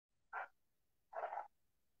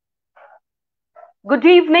Good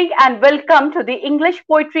evening and welcome to the English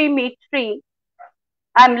Poetry Meet 3.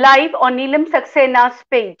 I'm live on Neelam Saxena's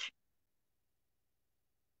page.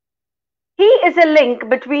 He is a link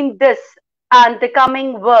between this and the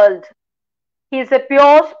coming world. He is a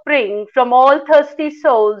pure spring from all thirsty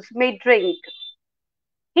souls may drink.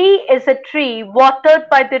 He is a tree watered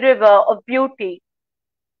by the river of beauty.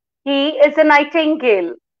 He is a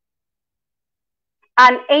nightingale,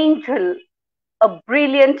 an angel, a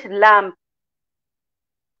brilliant lamp,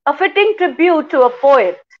 a fitting tribute to a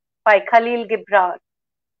poet by Khalil Gibran.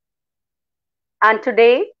 And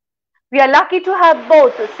today, we are lucky to have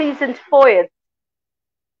both seasoned poets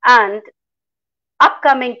and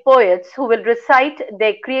upcoming poets who will recite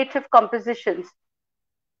their creative compositions.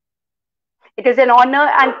 It is an honor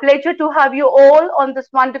and pleasure to have you all on this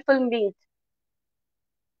wonderful meet.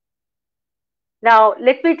 Now,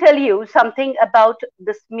 let me tell you something about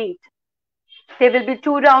this meet. There will be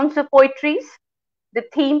 2 rounds of poetries. The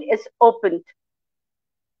theme is opened.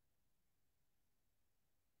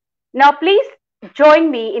 Now, please join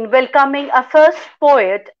me in welcoming our first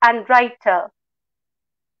poet and writer,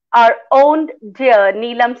 our own dear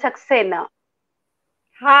Neelam Saxena.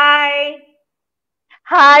 Hi,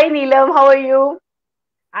 Hi, Neelam, how are you?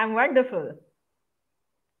 I'm wonderful.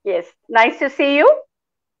 Yes, nice to see you.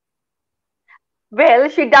 Well,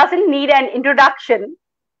 she doesn't need an introduction,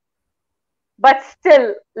 but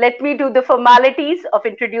still, let me do the formalities of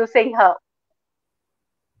introducing her.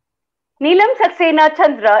 Neelam Saxena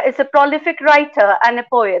Chandra is a prolific writer and a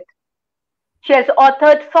poet. She has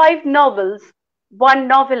authored 5 novels, 1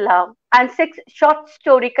 novella, and 6 short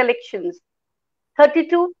story collections,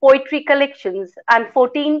 32 poetry collections, and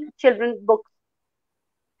 14 children's books.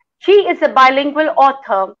 She is a bilingual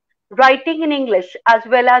author, writing in English as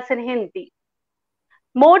well as in Hindi.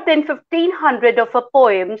 More than 1,500 of her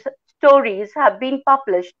poems, stories have been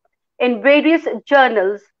published in various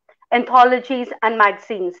journals, anthologies, and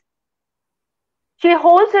magazines. She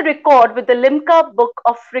holds a record with the Limca Book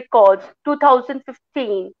of Records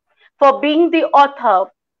 2015 for being the author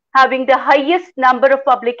having the highest number of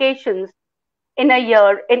publications in a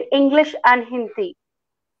year in English and Hindi.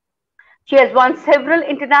 She has won several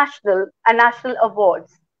international and national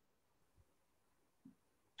awards.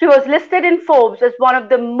 She was listed in Forbes as one of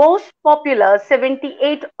the most popular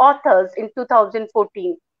 78 authors in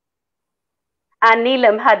 2014. And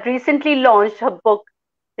Neelam had recently launched her book,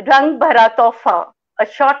 Rang Bhara Tohfa, a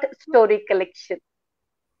short story collection.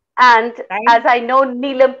 And as Thank, I know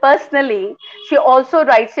Neelam personally, she also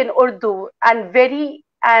writes in Urdu and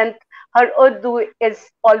her Urdu is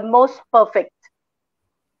almost perfect.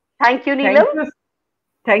 Thank you, thank Neelam. you,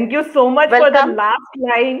 thank you so much for the Welcome. last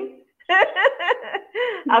line.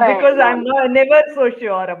 No, Because no, I'm not, never so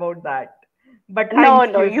sure about that. But no,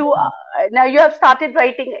 thank no. you You so much. now you have started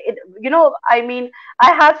writing it. I mean,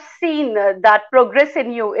 I have seen that progress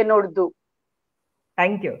in you in Urdu.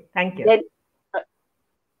 Thank you, thank you. Then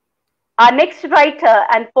our next writer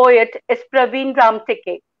and poet is Pravin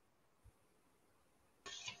Ramteke.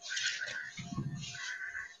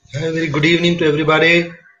 Hi, very good evening to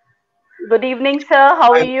everybody. Good evening, sir.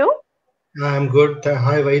 How are I'm, you? I'm good.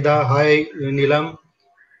 Hi, Vaida. Hi, Neelam.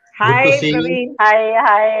 Good to Hi, see you. Praveen.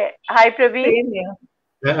 Hi, Praveen. Same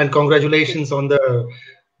here. And congratulations on the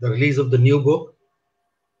release of the new book.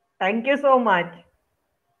 Thank you so much.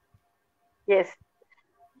 Yes.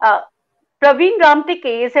 Uh, Praveen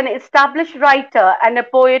Ramteke is an established writer and a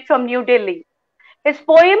poet from New Delhi. His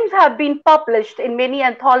poems have been published in many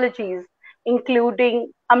anthologies,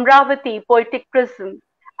 including Amravati Poetic Prism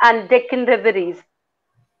and Deccan Reveries.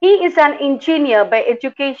 He is an engineer by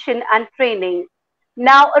education and training,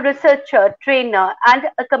 now a researcher, trainer, and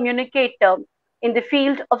a communicator in the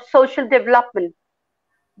field of social development.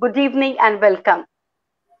 Good evening and welcome.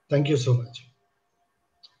 Thank you so much.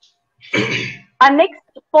 Our next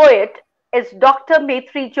poet is Dr.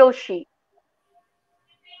 Maitreyi Joshi.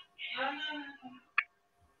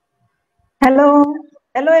 Hello,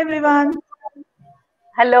 hello everyone.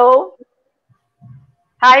 Hello.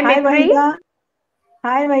 Hi, Hi Maitreyi. Waheeda.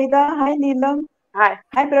 Hi Waheeda. Hi Neelam. Hi.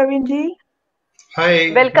 Hi Pravin ji.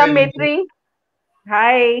 Hi, Welcome, Vaida. Maitreyi.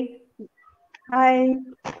 Hi. Hi.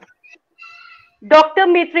 Dr.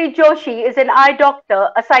 Maitreyi Joshi is an eye doctor,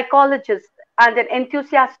 a psychologist, and an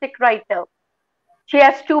enthusiastic writer. She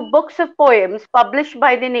has 2 books of poems published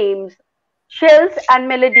by the names Shells and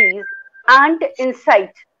Melodies and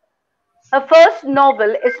Insight. Her first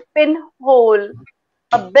novel is Pinhole,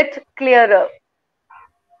 a bit clearer.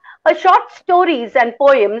 Her short stories and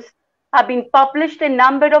poems have been published in a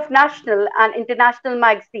number of national and international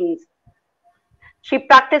magazines. She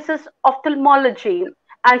practices ophthalmology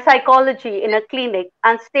and psychology in a clinic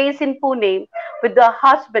and stays in Pune with her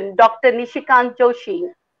husband, Dr. Nishikant Joshi,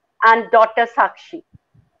 and daughter Sakshi.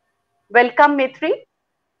 Welcome, Maitreyi.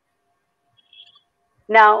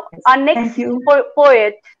 Now, our Thank next you.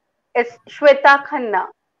 poet is Shweta Khanna.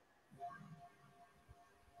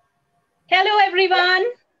 Hello, everyone.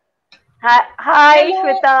 Hi, Hello,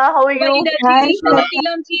 Shweta. How are you? Waheeda Hi, ji. Hello, Shweta.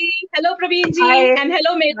 Neelam ji. Hello, Pravin ji. Hi. And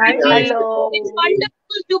hello, Hi. Maitreyi Hi. ji. Hello. It's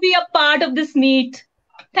wonderful to be a part of this meet.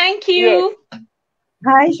 Thank Yes, you.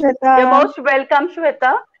 Hi, you're Shweta. most welcome,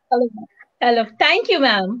 Shweta. Hello. Hello. Thank you,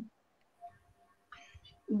 ma'am.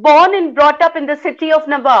 Born and brought up in the city of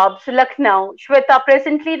Nawabs, Lucknow, Shweta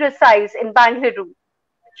presently resides in Bangalore.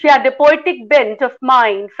 She had a poetic bent of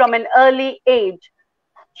mind from an early age.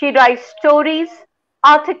 She writes stories,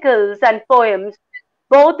 articles, and poems,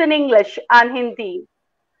 both in English and Hindi,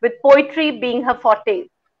 with poetry being her forte.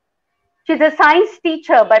 She's a science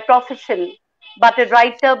teacher by profession, but a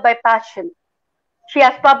writer by passion. She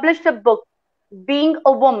has published a book, Being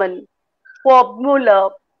a Woman, for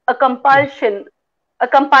Muller, a compilation, a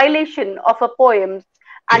compilation of her poems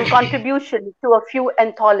and contribution to a few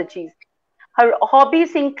anthologies. Her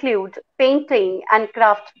hobbies include painting and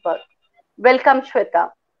craft work. Welcome, Shweta.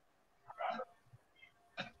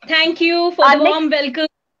 Thank you for Our the next, warm welcome.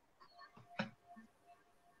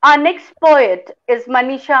 our next poet is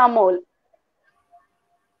Manisha Amol.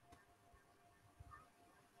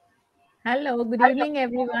 Hello, good evening,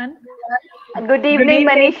 everyone. Good Good evening,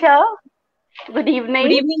 evening. Manisha. Good Good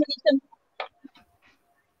evening. evening, Manisha.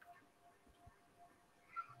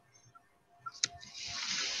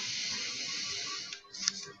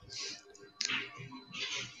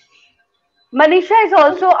 Manisha is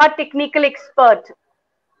also a technical expert.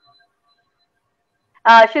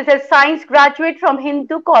 She's a science graduate from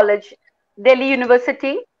Hindu College, Delhi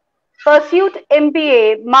University, pursued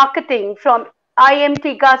MBA marketing from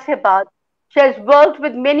IMT Ghaziabad. She has worked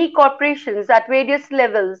with many corporations at various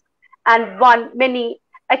levels and won many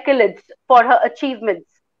accolades for her achievements.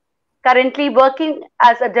 Currently working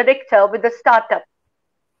as a director with a startup.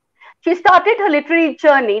 She started her literary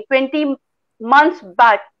journey 20 months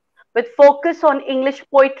back with focus on English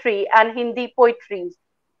poetry and Hindi poetries,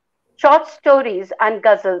 short stories, and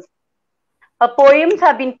ghazals. Her poems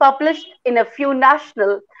have been published in a few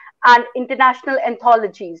national and international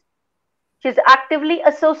anthologies. She is actively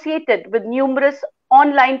associated with numerous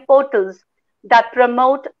online portals that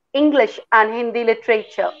promote English and Hindi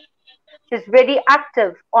literature. She is very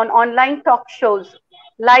active on online talk shows,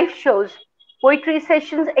 live shows, poetry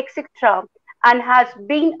sessions, etc., and has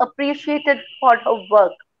been appreciated for her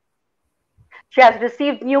work. She has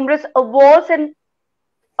received numerous awards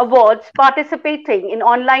participating in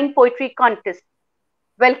online poetry contests.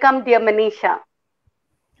 Welcome, dear Manisha.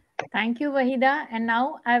 Thank you, Waheeda. And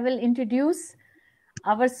now I will introduce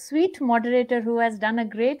our sweet moderator who has done a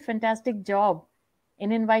great, fantastic job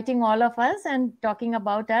in inviting all of us and talking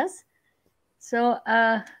about us. So,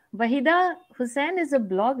 Waheeda Hussain is a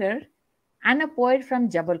blogger and a poet from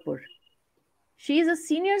Jabalpur. She is a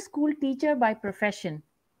senior school teacher by profession.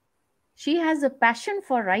 She has a passion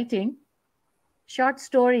for writing short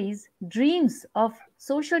stories, dreams of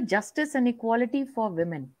social justice and equality for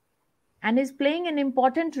women, and is playing an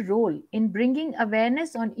important role in bringing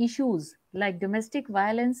awareness on issues like domestic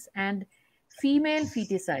violence and female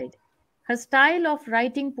feticide. Her style of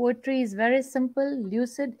writing poetry is very simple,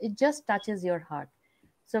 lucid, it just touches your heart.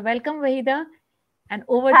 So, welcome, Waheeda, and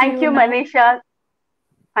over to Thank you you, now. Manisha.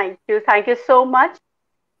 Thank you. Thank you so much.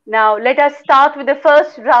 Now, let us start with the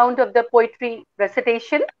first round of the poetry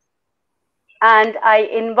recitation. And I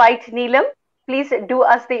invite Neelam, please do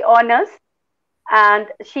us the honors. And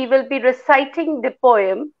she will be reciting the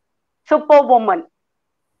poem Superwoman.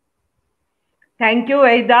 Thank you,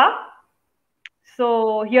 Aida.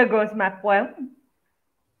 So here goes my poem.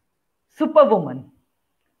 Superwoman.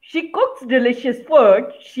 She cooks delicious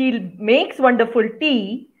food, she makes wonderful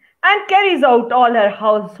tea, and carries out all her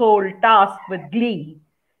household tasks with glee.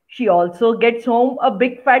 She also gets home a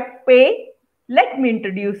big fat pay. Let me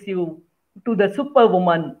introduce you to the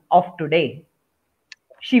superwoman of today.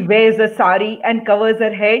 She wears a sari and covers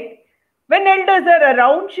her head. When elders are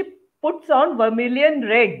around, she puts on vermilion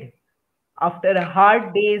red. After a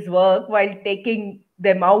hard day's work, while taking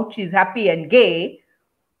them out, she's happy and gay.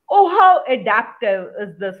 Oh, how adaptive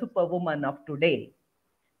is the superwoman of today.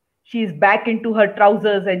 She's back into her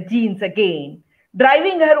trousers and jeans again,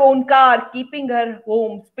 driving her own car, keeping her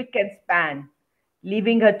home spick and span,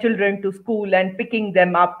 leaving her children to school and picking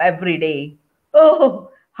them up every day. Oh,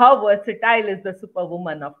 how versatile is the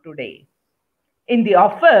superwoman of today. In the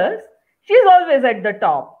office, she's always at the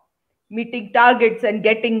top, meeting targets and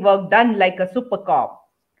getting work done like a super cop.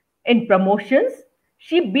 In promotions,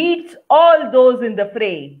 She beats all those in the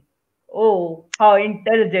fray. Oh, how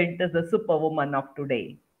intelligent is the superwoman of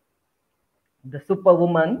today. The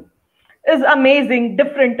superwoman is amazing,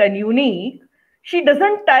 different, and unique. She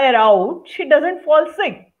doesn't tire out, she doesn't fall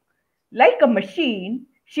sick. Like a machine,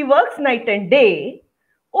 she works night and day.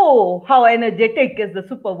 Oh, how energetic is the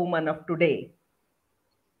superwoman of today.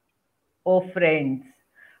 Oh, friends,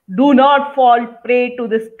 do not fall prey to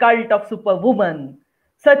this cult of superwoman.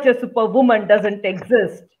 Such a superwoman doesn't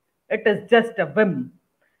exist. It is just a whim.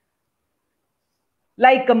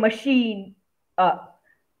 Like a machine. Oh,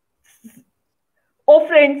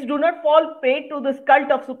 friends, do not fall prey to this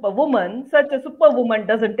cult of superwoman. Such a superwoman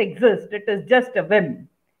doesn't exist. It is just a whim.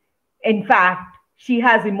 In fact, she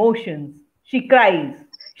has emotions. She cries.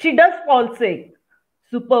 She does fall sick.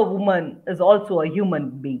 Superwoman is also a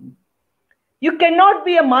human being. You cannot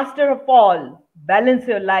be a master of all. Balance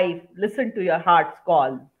your life. Listen to your heart's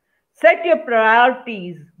call. Set your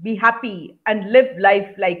priorities. Be happy and live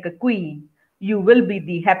life like a queen. You will be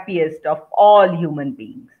the happiest of all human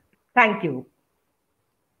beings. Thank you.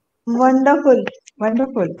 Wonderful.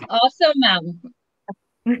 Wonderful. Awesome, ma'am.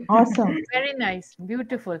 Awesome. Very nice.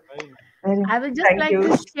 Beautiful. Very I will just Thank like you.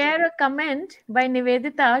 to share a comment by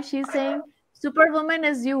Nivedita. She's saying, Superwoman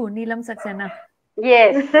is you, Neelam Saxena.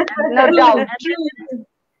 Yes, no True, doubt. true.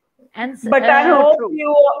 And But I True, hope true.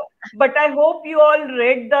 you all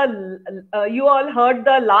read you all heard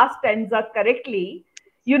the last stanza correctly.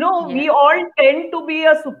 You know, we yes, all tend to be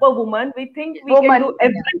a superwoman. We think we can Woman, do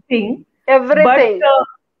everything, but everything.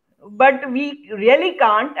 but we really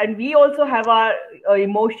can't, and we also have our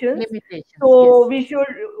emotions. limitations. So Yes. we should,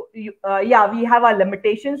 yeah, we have our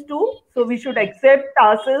limitations too. So we should accept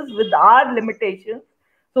ourselves with our limitations.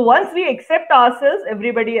 So once we accept ourselves,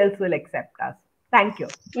 everybody else will accept us. Thank you.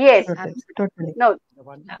 Yes, totally. Absolutely. Totally. no. The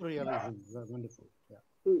wonderful realism. Wonderful.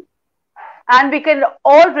 Yeah. And we can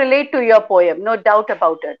all relate to your poem, no doubt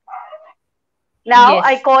about it. Now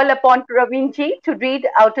I Yes. call upon Pravin ji to read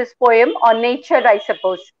out his poem on nature, I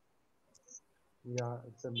suppose. Yeah,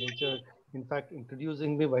 it's a nature. In fact,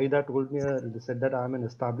 introducing me, Waheeda told me, said that I'm an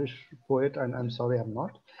established poet, and I'm sorry, I'm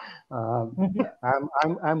not.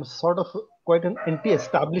 I'm sort of quite an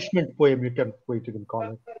anti-establishment poem. You can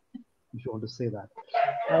call it, if you want to say that.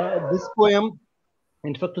 This poem,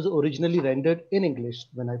 in fact, was originally rendered in English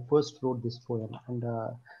when I first wrote this poem, and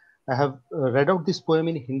I have read out this poem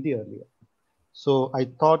in Hindi earlier. So I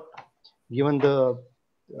thought, given the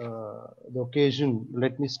occasion,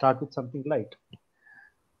 let me start with something light.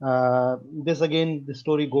 This again, the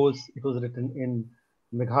story goes, it was written in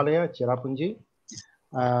Meghalaya, Cherrapunji,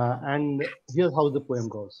 and here's how the poem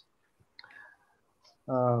goes.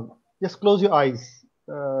 Just close your eyes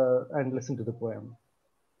and listen to the poem.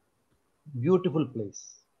 Beautiful place,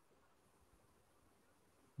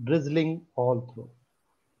 drizzling all through.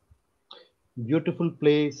 Beautiful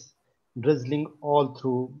place, drizzling all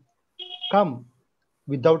through. Come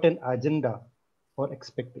without an agenda or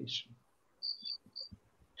expectation.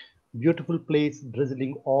 Beautiful place,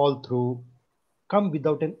 drizzling all through. Come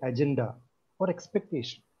without an agenda or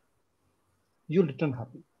expectation. You'll return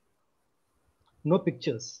happy. No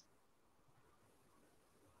pictures,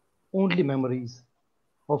 only memories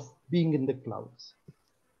of being in the clouds.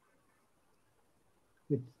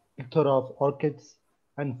 With plethora of orchids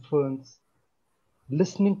and ferns,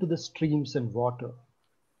 listening to the streams and water,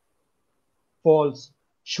 falls,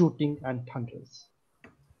 shooting and thunders.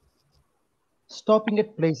 Stopping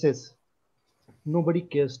at places nobody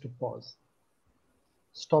cares to pause.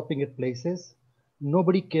 Stopping at places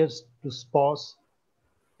nobody cares to pause,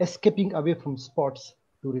 escaping away from spots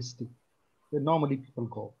touristy where normally people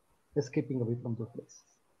go, escaping away from those places.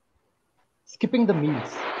 Skipping the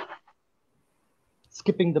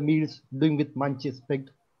meals, doing with munches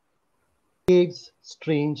pegged, caves,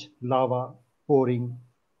 strange lava pouring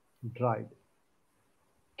dried.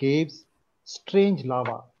 Caves, strange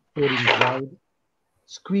lava pouring dried,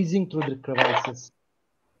 squeezing through the crevices,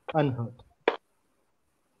 unhurt.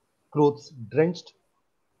 Clothes drenched,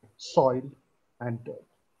 soiled, and dirt.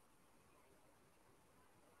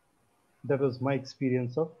 That was my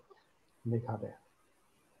experience of Meghalaya.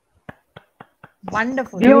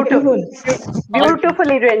 Wonderful. Beautiful. Beautiful.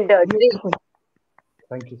 Beautifully rendered. Beautiful.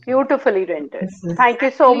 Thank you so much. Beautifully rendered. Yes, yes. Thank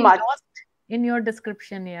you so Actually much. lost in your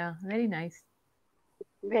description. Yeah, very nice.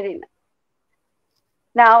 Very nice.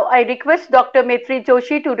 Now I request Dr. Maitreyi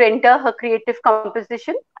Joshi to render her creative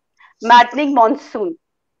composition, Maddening Monsoon.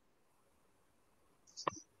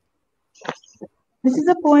 This is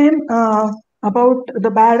a poem about the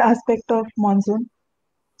bad aspect of monsoon.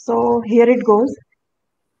 So here it goes.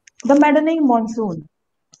 The maddening monsoon.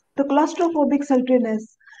 The claustrophobic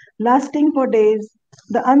sultriness lasting for days,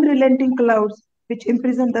 the unrelenting clouds which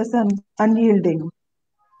imprison the sun unyielding.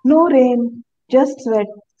 No rain, just sweat,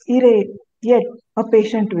 irate, yet a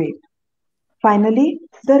patient wait. Finally,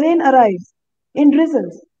 the rain arrives in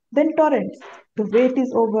drizzles, then torrents. The wait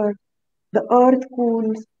is over, the earth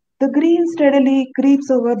cools, the green steadily creeps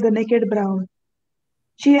over the naked brown.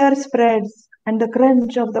 Cheer spreads, and the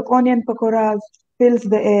crunch of the onion pakoras fills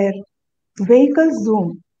the air. Vehicles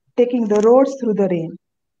zoom, taking the roads through the rain.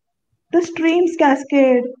 The streams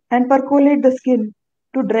cascade and percolate the skin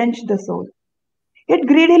to drench the soul. It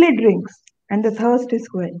greedily drinks, and the thirst is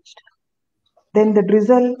quenched. Then the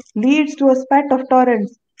drizzle leads to a spat of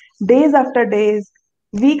torrents. Days after days,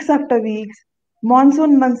 weeks after weeks,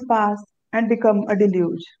 monsoon months pass and become a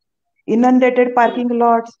deluge. Inundated parking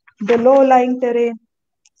lots, the low lying terrain,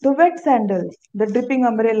 the wet sandals, the dripping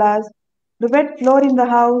umbrellas, the wet floor in the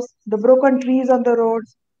house, the broken trees on the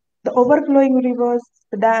roads, the overflowing rivers,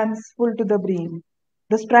 the dams full to the brim,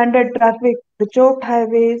 the stranded traffic, the choked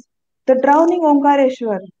highways, the drowning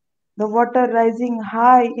Omkareshwar, the water rising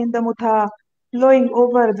high in the Mutha, flowing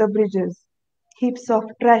over the bridges, heaps of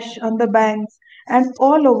trash on the banks and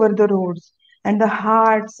all over the roads, and the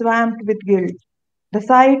heart swamped with guilt. The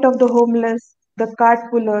sight of the homeless, the cart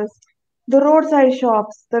pullers, the roadside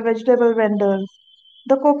shops, the vegetable vendors,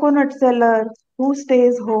 the coconut seller who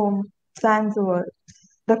stays home, sands over.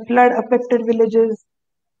 The flood affected villages,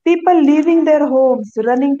 people leaving their homes,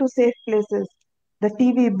 running to safe places, the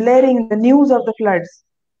TV blaring the news of the floods,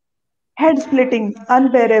 head splitting,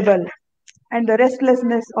 unbearable, and the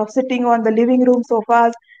restlessness of sitting on the living room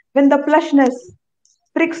sofas when the plushness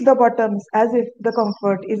pricks the bottoms as if the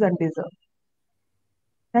comfort is undeserved.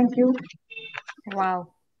 Thank you. Wow.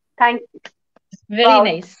 Thank Very Wow.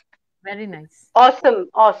 nice. Very nice. Awesome.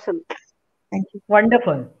 Awesome. Thank you.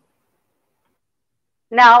 Wonderful.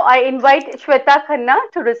 Now I invite Shweta Khanna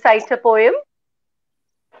to recite a poem.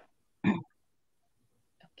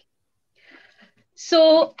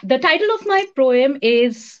 So, the title of my poem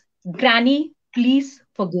is Granny, Please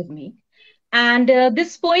Forgive Me. And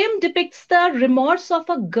this poem depicts the remorse of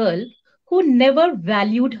a girl who never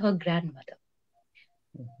valued her grandmother.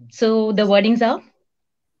 So, the wordings are: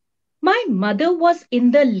 My mother was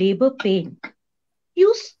in the labor pain.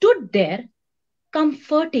 You stood there,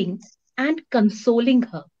 comforting and consoling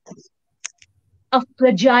her. A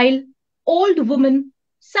fragile old woman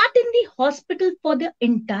sat in the hospital for the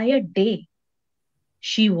entire day.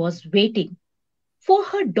 She was waiting for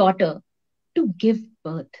her daughter to give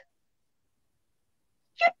birth.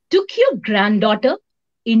 You took your granddaughter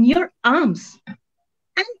in your arms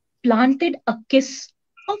and planted a kiss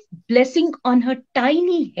of blessing on her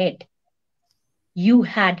tiny head. You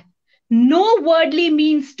had no worldly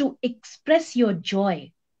means to express your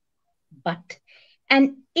joy, but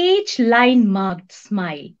an age line marked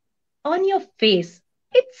smile on your face.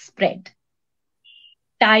 It spread.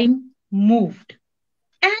 Time moved,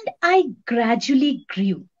 and I gradually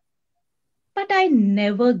grew, but I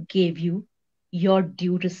never gave you your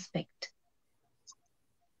due respect.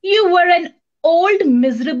 You were an old,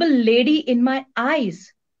 miserable lady in my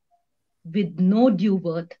eyes, with no due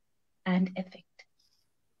worth and effect.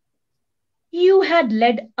 You had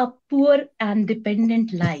led a poor and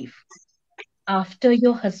dependent life after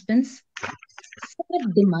your husband's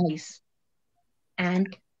sad demise,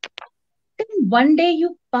 and then one day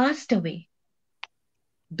you passed away,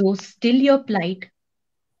 though still your plight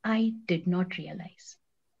I did not realize.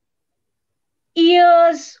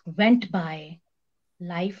 Years went by,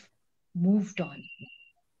 life moved on.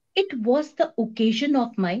 It was the occasion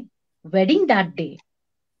of my wedding that day.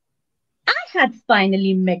 I had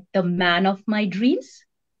finally met the man of my dreams.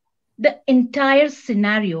 The entire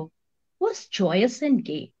scenario was joyous and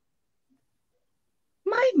gay.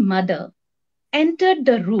 My mother entered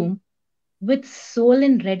the room with soul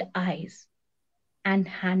in red eyes and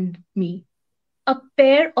handed me a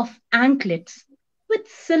pair of anklets with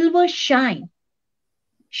silver shine.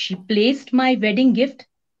 She placed my wedding gift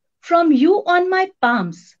from you on my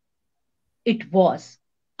palms. It was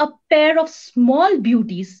a pair of small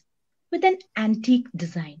beauties with an antique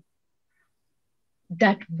design.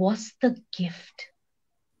 That was the gift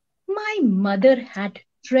my mother had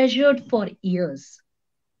treasured for years.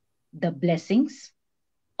 The blessings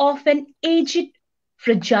of an aged,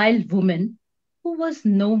 fragile woman who was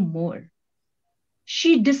no more.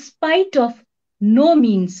 She, despite of no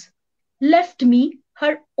means, left me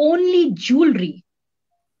her only jewelry,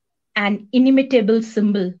 an inimitable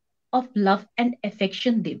symbol of love and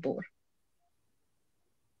affection they bore.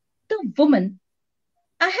 The woman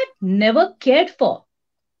I had never cared for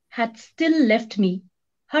had still left me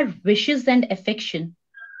her wishes and affection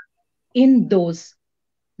in those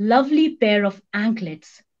lovely pair of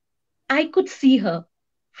anklets. I could see her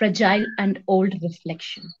fragile and old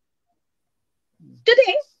reflection.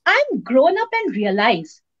 Today, I'm grown up and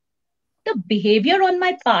realize the behavior on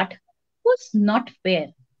my part was not fair.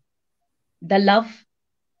 The love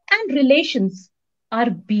and relations are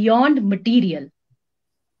beyond material.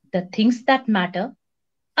 The things that matter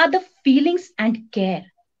are the feelings and care.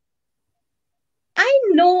 I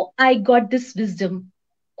know I got this wisdom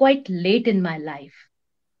quite late in my life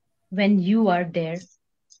when you are there,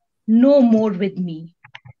 no more with me.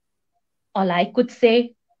 All I could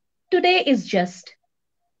say today is just,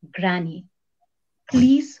 Granny,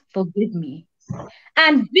 please forgive me.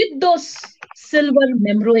 And with those silver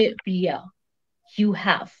memorabilia you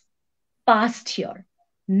have passed your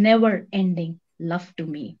never ending love to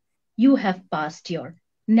me. You have passed your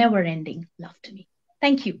never ending love to me.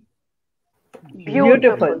 Thank you.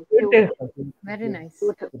 Beautiful, Beautiful, beautiful. beautiful, Very nice.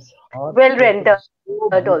 beautiful. It's Well heartfelt and rendered so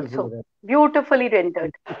also. beautifully read. Beautifully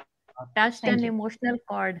rendered. Touched Thank an you. emotional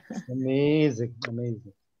chord. Amazing,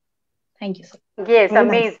 amazing. Thank you, sir. Yes, Very nice.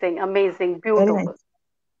 amazing, amazing, Very beautiful. nice.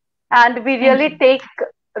 And we Thank really you. take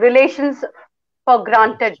relations for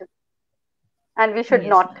granted, and we should Yes,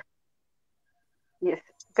 not. ma'am. Yes,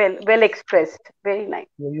 well expressed. Very nice.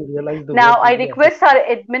 You realize the Now work I really request our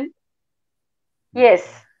appreciated. admin. Yes,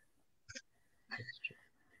 Mhm. That's true.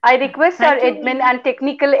 I request our Thank you, admin Vaida. and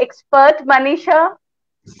technical expert Manisha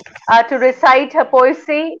to recite her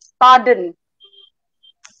poesy. Pardon.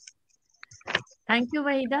 Thank you,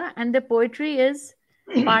 Vaida. And the poetry is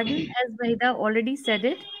Pardon, as Vaida already said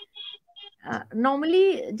it.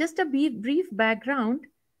 Normally, just a brief background,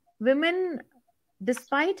 women,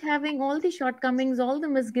 despite having all the shortcomings, all the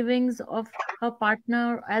misgivings of her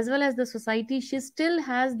partner as well as the society, she still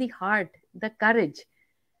has the heart, the courage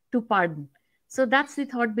to pardon. So that's the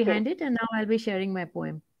thought Yes. behind it. And now I'll be sharing my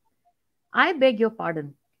poem. I beg your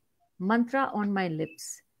pardon. Mantra on my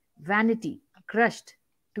lips. Vanity crushed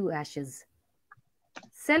to ashes.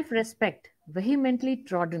 Self respect vehemently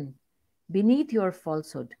trodden beneath your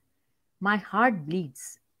falsehood. My heart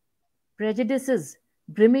bleeds. Prejudices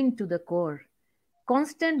brimming to the core.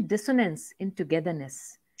 Constant dissonance in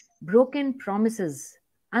togetherness. Broken promises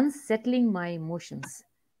unsettling my emotions.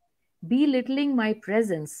 Belittling my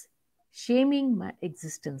presence. Shaming my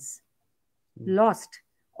existence. Lost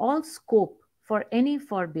all scope for any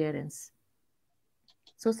forbearance.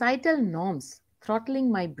 Societal norms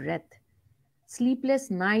throttling my breath. Sleepless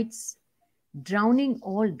nights drowning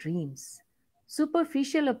all dreams.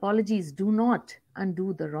 Superficial apologies do not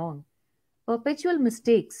undo the wrong. Perpetual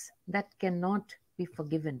mistakes that cannot be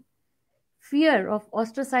forgiven. Fear of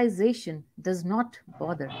ostracization does not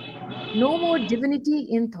bother. No more divinity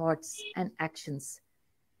in thoughts and actions.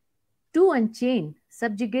 To unchain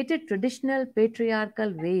subjugated traditional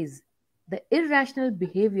patriarchal ways, the irrational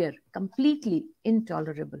behavior completely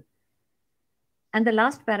intolerable. And the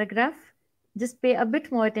last paragraph, just pay a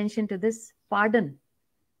bit more attention to this. Pardon,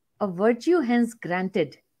 a virtue hence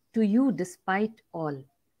granted to you despite all,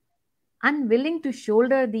 unwilling to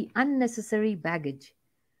shoulder the unnecessary baggage,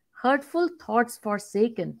 hurtful thoughts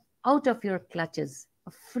forsaken out of your clutches,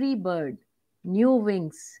 a free bird, new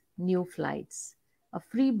wings, new flights. A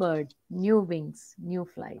free bird, new wings, new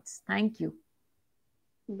flights. Thank you.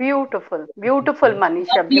 Beautiful, Thank you beautiful, so much.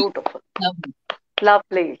 Manisha. Lovely, Beautiful. lovely,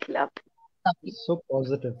 Lovely, lovely. lovely. So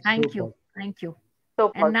positive, so Thank you. positive. Thank you.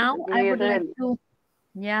 So And now positive. I We would like really. to,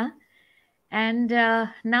 yeah, and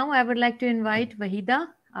now I would like to invite Waheeda,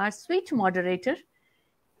 our sweet moderator,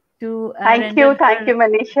 to render Thank her you,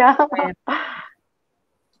 Manisha. poem.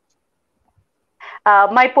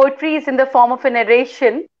 My poetry is in the form of a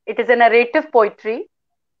narration. It is a narrative poetry.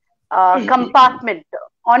 Compartment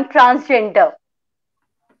on transgender.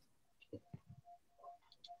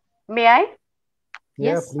 May I?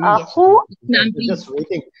 Yeah, Yes, Uh, please, Yes. please. who? Yes, We're ma'am, we're just please.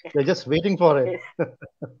 waiting. Yes, We're just waiting for it. yes.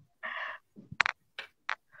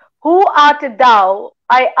 Who art thou?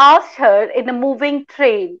 I asked her in a moving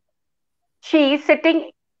train. She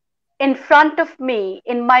sitting in front of me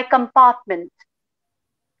in my compartment,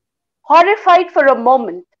 horrified for a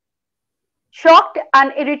moment, shocked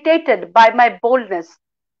and irritated by my boldness,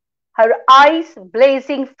 her eyes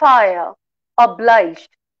blazing fire, obliged.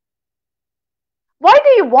 Why do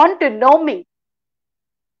you want to know me?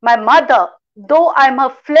 My mother, though I'm her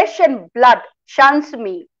flesh and blood, shuns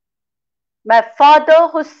me. My father,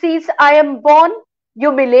 who sees I am born,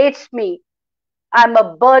 humiliates me. I'm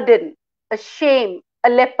a burden, a shame, a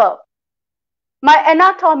leper. My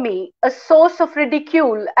anatomy, a source of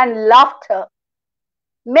ridicule and laughter.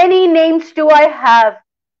 Many names do I have,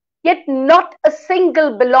 yet not a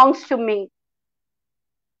single belongs to me.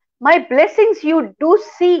 My blessings you do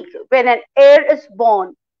seek when an heir is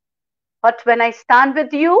born. But when I stand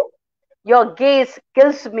with you, your gaze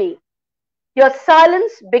kills me. Your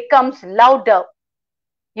silence becomes louder.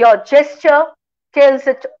 Your gesture tells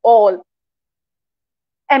it all.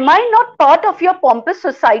 Am I not part of your pompous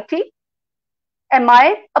society? Am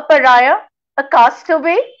I a pariah, a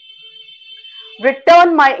castaway?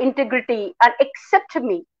 Return my integrity and accept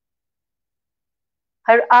me.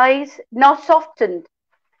 Her eyes now softened,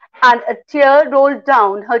 and a tear rolled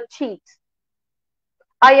down her cheeks.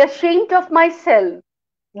 I, ashamed of myself,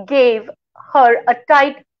 gave her a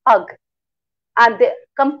tight hug, and the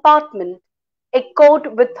compartment echoed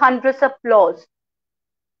with thunderous applause.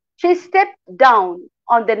 She stepped down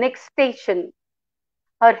on the next station,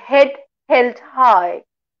 her head held high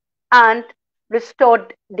and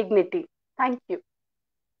restored dignity. Thank you.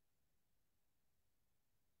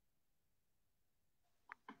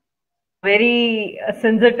 A very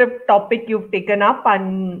sensitive topic you've taken up,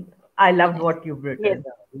 and I loved what you've Yes. written.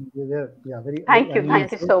 Yeah, very. Thank you. And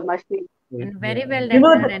Thank you Yes, so much, Neil. and very well You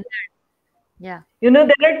know, rendered. Yeah. there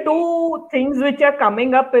are two things which are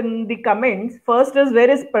coming up in the comments. First is, where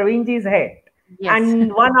is Pravinji's head? Yes.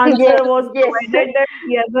 And one Yes, answer was yes, provided that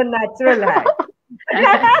he has a natural head.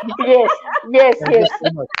 yes, yes, thank you yes.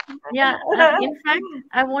 so much. Yeah. In fact,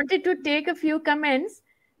 I wanted to take a few comments,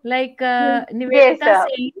 like Yes, Nivedita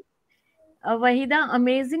saying, Waheeda,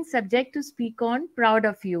 amazing subject to speak on. Proud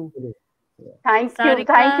of you. thank you. Thank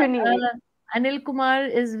Sarika, you, Neil. Anil Kumar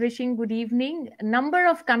is wishing good evening. A number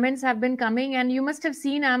of comments have been coming, and you must have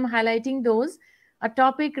seen I'm highlighting those. A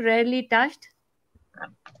topic rarely touched.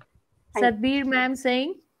 Thank, Sadbir ma'am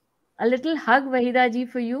saying, a little hug, Waheeda ji,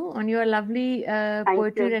 for you on your lovely thank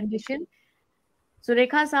poetry you. rendition.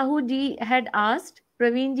 Surekha Sahu ji had asked,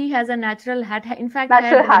 Praveen ji has a natural hat, in fact,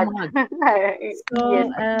 Natural had heart. remarked. Yes.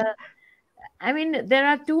 So, I mean, there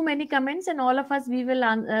are too many comments, and all of us, we will,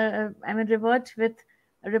 revert with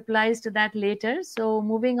replies to that later. So,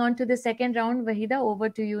 moving on to the second round, Waheeda, over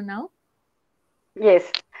to you now.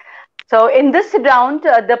 Yes. So in this round,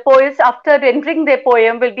 the poets, after rendering their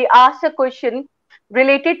poem, will be asked a question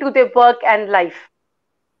related to their work and life.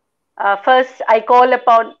 First, I call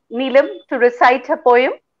upon Neelam to recite her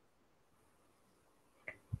poem.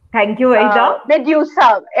 Thank you, Waheeda.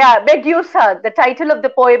 Medusa. Yeah, Medusa. The title of the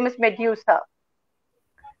poem is Medusa.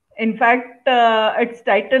 In fact, its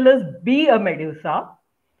title is Be a Medusa.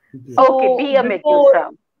 Okay, be a Medusa.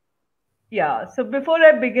 So before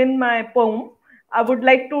I begin my poem, I would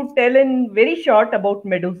like to tell in very short about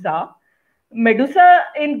Medusa. Medusa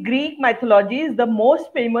in Greek mythology is the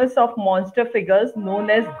most famous of monster figures known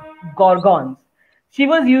as gorgons. She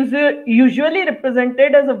was usually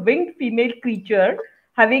represented as a winged female creature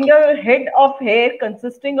having a head of hair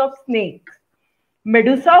consisting of snakes.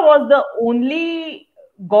 Medusa was the only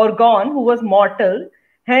gorgon who was mortal,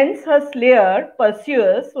 hence her slayer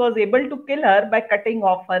Perseus was able to kill her by cutting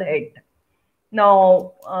off her head.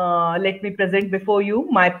 Now, let me present before you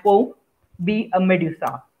my poem, Be a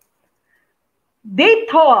Medusa. They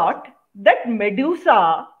thought that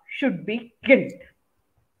Medusa should be killed.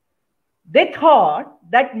 They thought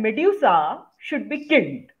that Medusa should be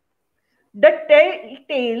killed. The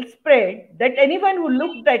tale spread that anyone who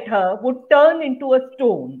looked at her would turn into a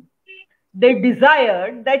stone. They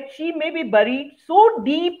desired that she may be buried so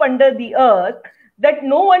deep under the earth that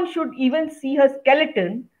no one should even see her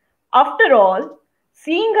skeleton. After all,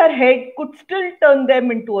 seeing her head could still turn them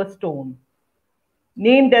into a stone.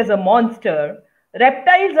 Named as a monster,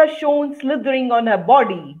 reptiles are shown slithering on her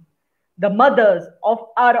body. The mothers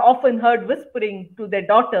are often heard whispering to their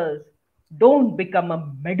daughters, "Don't become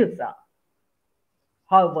a Medusa."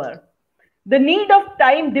 However, the need of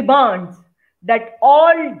time demands that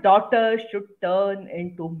all daughters should turn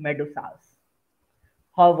into Medusas.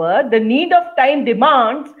 However, the need of time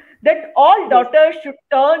demands that all daughters should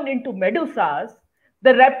turn into Medusas.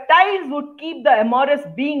 The reptiles would keep the amorous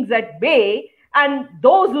beings at bay, and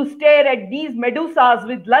those who stare at these Medusas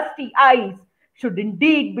with lusty eyes should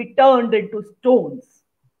indeed be turned into stones.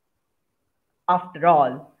 After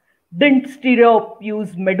all, didn't Sterope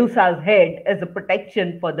use Medusa's head as a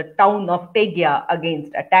protection for the town of Tegia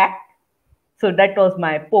against attack? So that was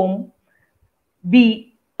my poem,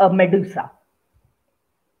 Be a Medusa.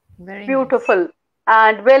 Very Beautiful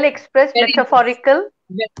and well expressed, Very nice. metaphorical,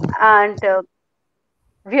 and nice. A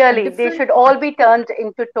really, they different should all be turned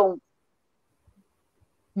into tombs.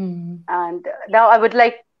 Hmm. And now I would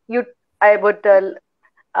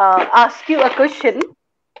ask you a question.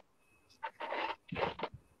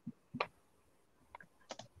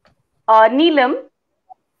 Neelam,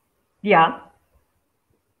 Yeah.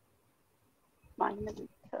 1 minute,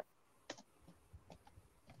 sir.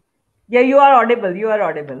 Yeah, you are audible. You are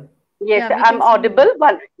audible. Yes, Yeah, we I'm can see you.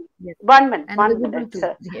 audible. Yes. One minute, And one visible minute. too.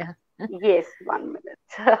 Yeah. Yes, 1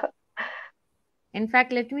 minute. In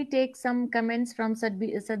fact, let me take some comments from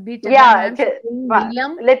Sadbir Chadda Yeah, ma'am. She's saying, one-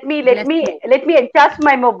 Neelam, let me let bless me you. let me adjust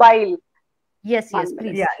my mobile. Yes, yes, 1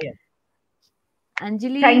 minute. please. Yeah, yeah.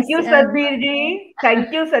 Anjali, Thank you, Sadhbir ji.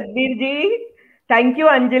 Thank you, Sadhbir ji. Thank you,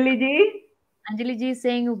 Anjali ji. Anjali ji is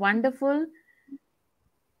saying wonderful.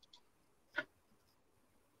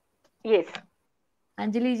 Yes,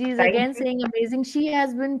 Anjali ji is Thank again you. saying amazing. She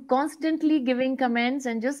has been constantly giving comments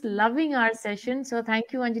and just loving our session. So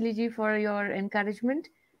thank you, Anjali ji, for your encouragement.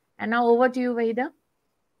 And now over to you, Waheeda.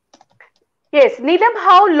 yes. Neelam,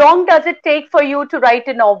 how long does it take for you to write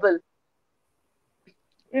a novel?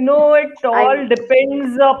 It all I'm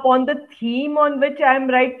depends upon the theme on which I'm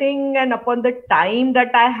writing and upon the time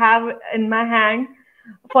that I have in my hand.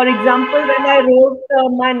 For example, when I wrote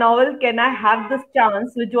my novel, Can I Have This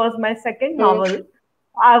Chance, which was my second Hmm. novel,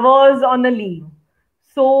 I was on a leave.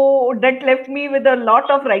 So that left me with a lot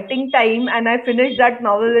of writing time, and I finished that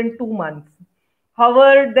novel in 2 months.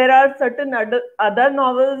 However, there are certain other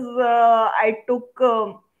novels I took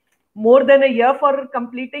more than a year for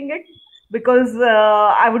completing it because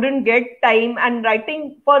I wouldn't get time. And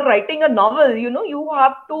writing a novel, you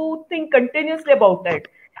have to think continuously about it.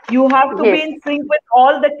 You have to be Yes, in sync with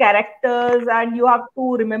all the characters, and you have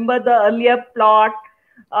to remember the earlier plot.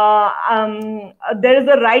 There is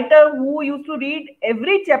a writer who used to read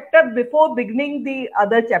every chapter before beginning the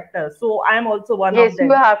other chapter. So I am also one of yes, you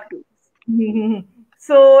them. have to.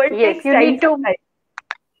 So it Yes, takes you time need to. sometimes.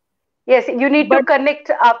 Yes, you need to But connect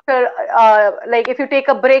after, like if you take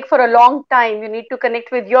a break for a long time, you need to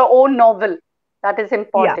connect with your own novel. That is yeah,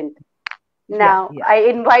 important. yeah, Now, yeah. I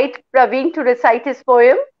invite Pravin to recite his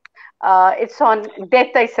poem. It's on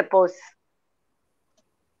death, I suppose.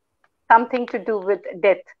 Something to do with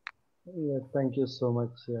death. Yeah, thank you so much.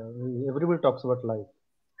 Yeah, everybody talks about life.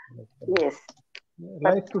 Like, Yes,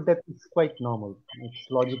 but life to death is quite normal. It's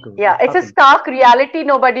logical. yeah, It it's a happens. stark reality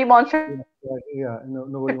nobody wants to Yeah, talk yeah, about. yeah. No,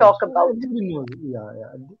 nobody wants. Everybody knows. Yeah,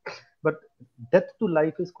 yeah. But death to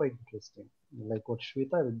life is quite interesting. Like what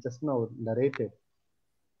Shweta just now narrated.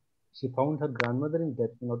 She found her grandmother in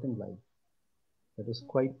death, not in life. That is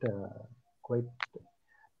quite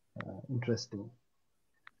interesting.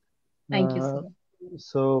 Thank you, Uh, sir.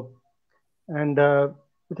 so, and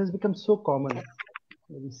it has become so common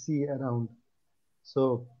we see around.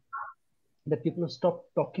 So that people have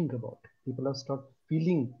stopped talking about. People have stopped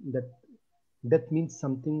feeling that death means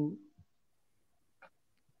something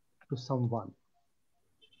to someone.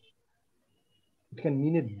 It can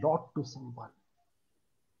mean a lot to someone,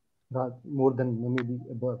 more than maybe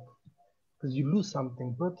a birth. Because you lose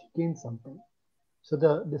something, birth you gain something. So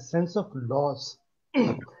the sense of loss,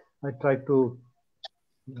 I try to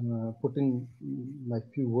put in my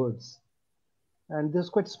few words, and this is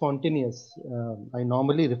quite spontaneous. I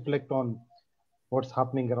normally reflect on what's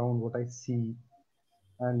happening around, what I see,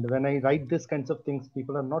 and when I write these kinds of things,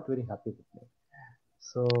 people are not very happy with me.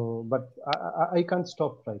 So, but I can't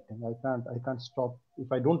stop writing. I can't stop.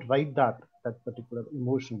 If I don't write that particular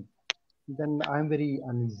emotion, then I'm very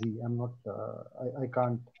uneasy. I'm not. I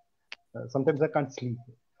can't. Sometimes I can't sleep.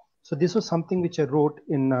 So this was something which I wrote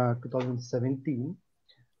in 2017.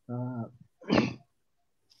 Uh,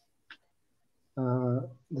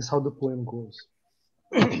 this is how the poem goes.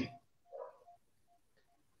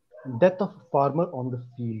 Death of a farmer on the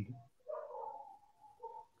field.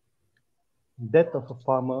 Death of a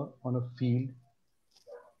farmer on a field.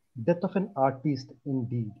 Death of an artist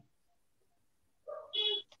indeed.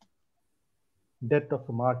 Death of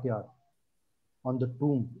a martyr on the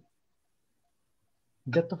tomb.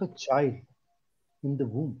 Death of a child in the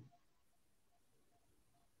womb.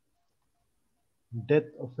 Death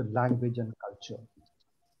of a language and culture.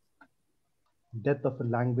 Death of a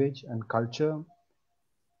language and culture.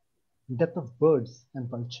 Death of birds and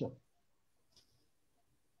vulture.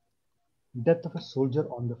 Death of a soldier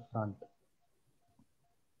on the front.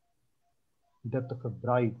 Death of a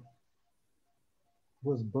bride who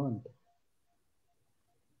was burnt.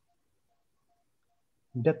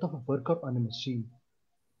 Death of a worker on a machine.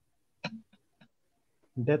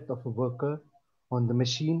 Death of a worker on the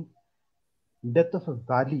machine. Death of a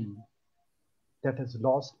valley that has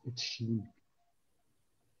lost its sheen.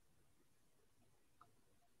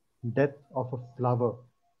 Death of a flower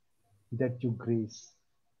that you grace.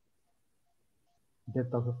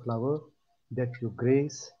 Death of a flower that you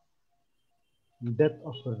grace. Death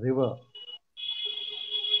of a river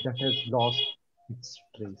that has lost its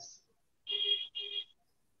trace.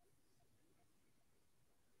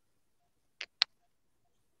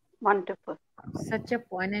 wonderful. Such a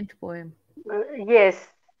poignant poem. Yes,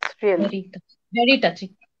 really. Very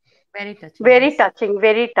touching. Very touching. Very touching, Very yes. touching,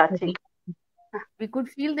 very touching. Very. We could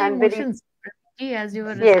feel the And very, emotions as you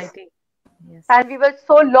were yes. reciting. Yes. And we were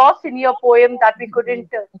so lost in your poem that we couldn't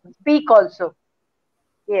speak also.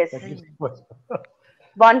 Yes. Thank you Very so nice. much.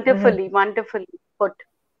 Wonderfully, wonderfully put.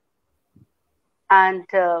 And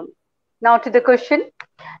now to the question.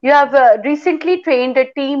 You have recently trained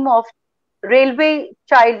a team of railway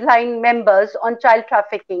child line members on child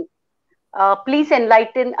trafficking. Please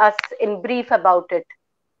enlighten us in brief about it.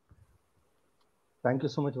 Thank you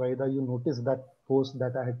so much, Vaida. You noticed that post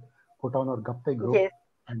that I had put on our Gappe group, Yes,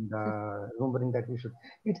 and remembering that we should.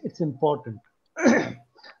 It's important.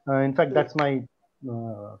 In fact, yes. that's my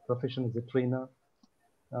profession as a trainer.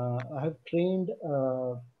 I have trained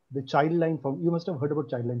the Childline Foundation. You must have heard about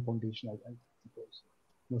Childline Foundation, I suppose.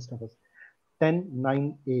 Most of us.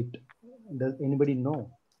 1098. Does anybody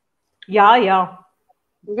know? Yeah, yeah.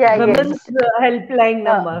 Yeah, yes. Women's helpline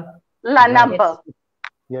Uh, number. La Right. Yes. number.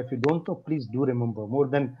 Yeah, if you don't know, please do remember. More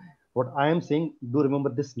than what I am saying, do remember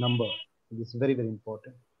this number. This is very, very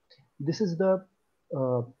important. This is the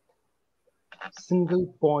uh, single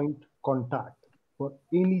point contact for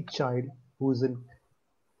any child who is in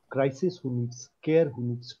crisis, who needs care, who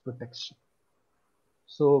needs protection.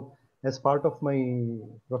 So, as part of my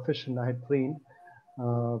profession, I had trained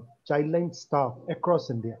childline staff across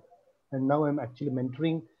India, and now I'm actually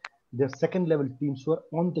mentoring their second level teams who are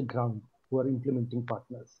on the ground, who are implementing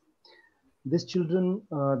partners. These children,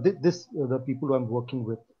 the people who I'm working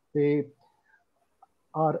with, they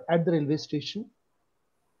are at the railway station,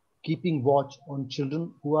 keeping watch on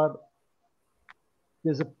children who are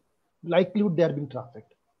there's a likelihood they are being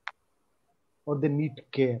trafficked or they need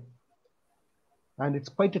care, and it's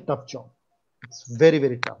quite a tough job. It's very,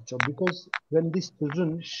 very tough job because when these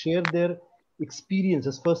children share their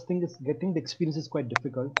experiences, first thing is getting the experience is quite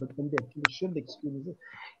difficult, but when they actually share the experiences,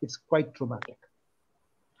 it's quite traumatic.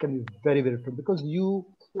 It can be very, very true because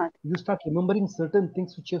Not- you start remembering certain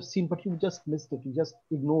things which you have seen, but you just missed it, you just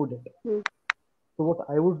ignored it. mm, So what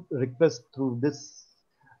I would request through this,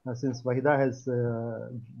 since Wahida has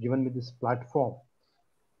given me this platform,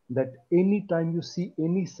 that anytime you see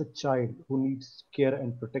any such child who needs care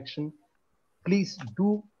and protection, please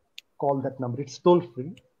do call that number. It's toll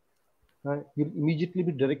free. You'll immediately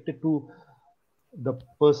be directed to the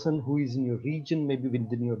person who is in your region, maybe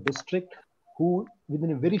within your district, who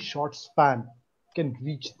within a very short span can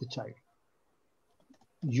reach the child.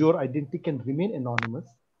 Your identity can remain anonymous.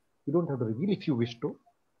 You don't have to reveal if you wish to,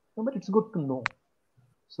 but it's good to know.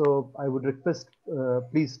 So I would request,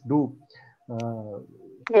 please do uh,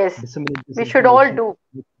 Yes, disseminate this we should all information.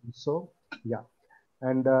 do. So yeah,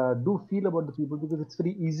 and do feel about the people because it's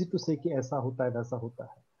very easy to say कि ऐसा होता है वैसा होता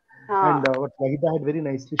है. Ah, And what Wahida had very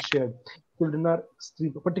nicely shared, children are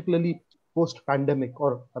extreme, particularly post-pandemic,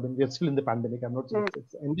 or I mean we are still in the pandemic. I'm not saying mm,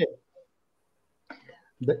 it's ended.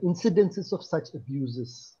 The incidences of such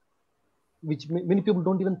abuses, which many people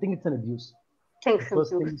don't even think it's an abuse. The things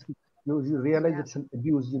first thing abuse. is you realize Yeah. it's an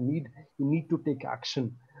abuse. You need to take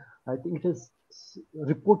action. I think it has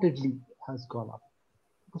reportedly has gone up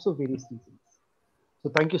because of various reasons. So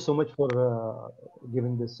thank you so much for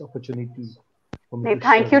giving this opportunity for me to share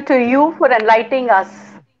Thank you with to you. you for enlightening us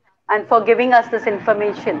and for giving us this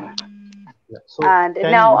information. Yeah. So And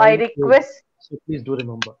now I 1098. request, So please do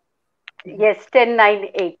remember. yes,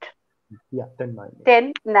 1098. Yeah,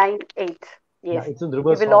 1098. 1098. Yeah, Yes, it's in we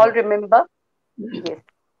reverse will all order. remember. Yes.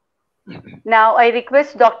 Now I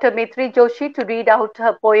request Dr. Maitreyi Joshi to read out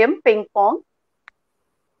her poem Ping Pong.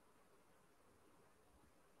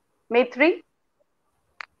 Maitreyi,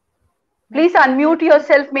 please Maitreyi, unmute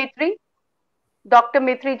yourself, Maitreyi. Dr.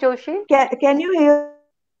 Maitreyi Joshi. Can you hear?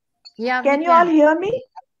 yeah, we Can you all can. hear me?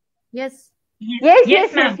 Yes, Yes. Yes, Yes,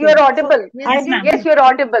 yes, ma'am. yes, you are So audible. yes, I Yes, we ma'am. Yes, can. you're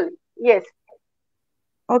audible. Yes,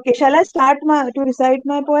 okay. Shall I start to recite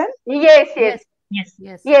my poem? yes, yes, Yes, Yes.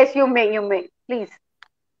 yes. yes, you may, please.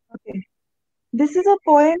 Okay. This is a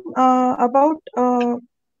poem about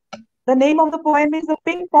the name of the poem is The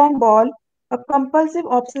Ping Pong Ball, a compulsive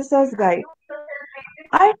obsessor's guide.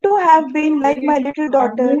 I too have been like my little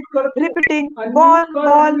daughter, repeating ball,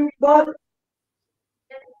 ball, ball.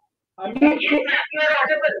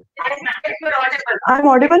 I'm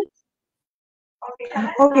audible?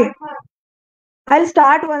 Okay. I'll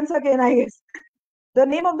start once again, I guess. The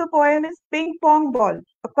name of the poem is Ping Pong Ball,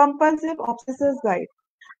 a compulsive obsessor's guide.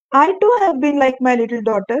 I too have been like my little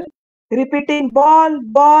daughter, repeating ball,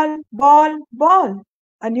 ball, ball, ball,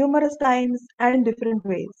 numerous times and in different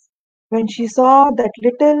ways. When she saw that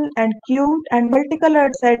little and cute and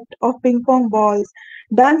multicolored set of ping pong balls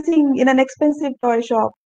dancing in an expensive toy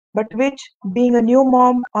shop, but which, being a new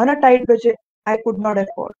mom on a tight budget, I could not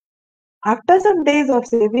afford. After some days of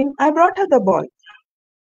saving, I brought her the ball.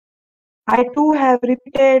 I too have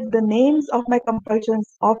repeated the names of my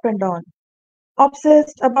compulsions off and on,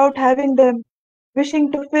 obsessed about having them,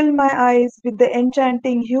 wishing to fill my eyes with the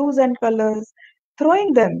enchanting hues and colors,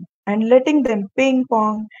 throwing them and letting them ping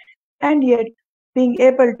pong, and yet being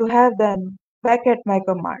able to have them back at my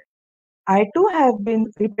command. I too have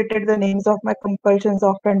been repeated the names of my compulsions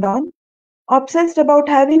off and on, obsessed about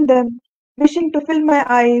having them, wishing to fill my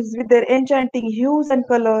eyes with their enchanting hues and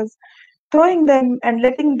colors, throwing them and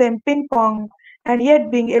letting them ping pong, and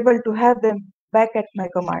yet being able to have them back at my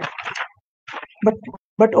command. But,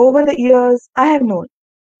 but over the years, I have known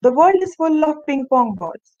the world is full of ping pong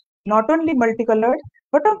balls, not only multicolored,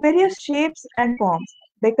 but of various shapes and forms,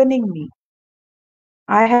 beckoning me.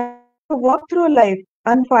 I have learned to walk through life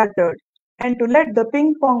unfaltered and to let the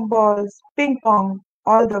ping pong balls ping pong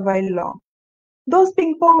all the while long. Those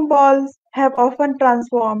ping pong balls have often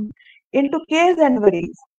transformed into cares and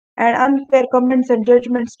worries, and unfair comments and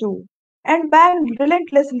judgments too, and banged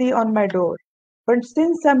relentlessly on my door. But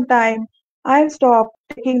since some time, I have stopped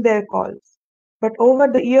taking their calls. But over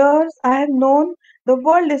the years, I have known the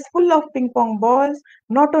world is full of ping pong balls,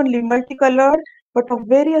 not only multicolored, but of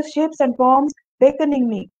various shapes and forms, beckoning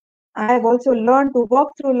me. I have also learned to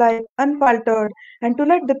walk through life unfaltered and to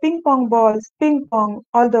let the ping pong balls ping pong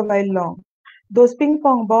all the while long. Those ping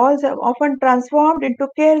pong balls have often transformed into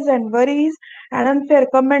cares and worries and unfair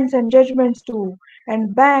comments and judgments too,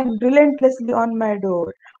 and banged relentlessly on my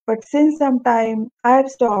door. But since some time, I have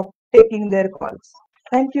stopped taking their calls.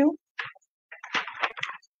 Thank you.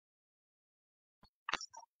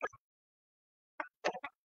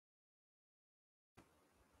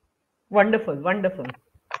 Wonderful, wonderful.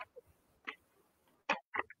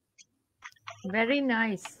 Very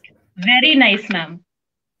nice. Very nice, ma'am.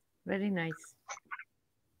 Very nice.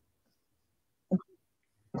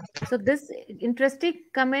 So this interesting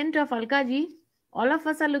comment of Alka ji, all of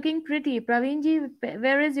us are looking pretty. Pravin ji,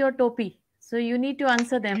 where is your topi? So you need to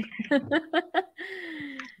answer them.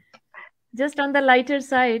 Just on the lighter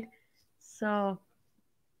side. So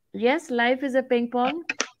yes, life is a ping pong.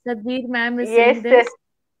 Sadhir ma'am is Yes, saying this.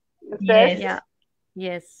 yes, Yeah.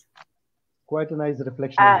 Yes. Quite a nice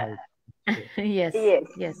reflection on uh, life. Yes. yes.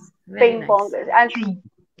 Yes. Very Ping pong nice. and True.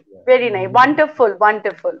 very nice, wonderful,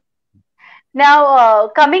 wonderful. Now,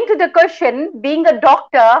 coming to the question, being a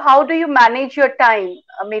doctor, how do you manage your time,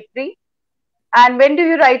 Maitri? And when do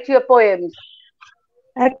you write your poems?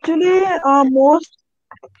 Actually,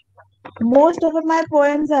 most of my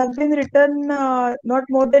poems have been written not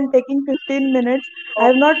more than taking 15 minutes. I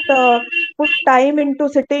have not put time into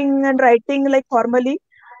sitting and writing like formally.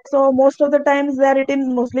 So most of the times they are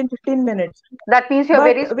written mostly in 15 minutes. That means you're But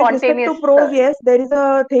very with respect spontaneous. to prose, yes, there is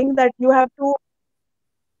a thing that you have to,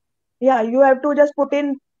 yeah, you have to just put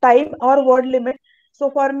in time or word limit. So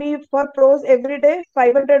for me, for prose every day,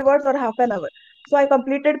 500 words or half an hour. So I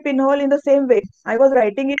completed Pinhole in the same way. I was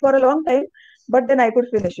writing it for a long time, but then I could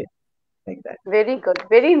finish it like that. Very good,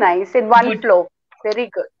 very nice in one Good. flow. Very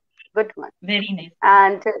good, good one. Very nice.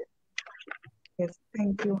 And Yes,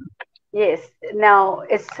 thank you. yes, now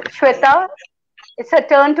it's Shweta. It's her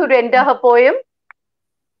turn to render her poem.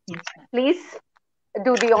 Yes, ma'am. Please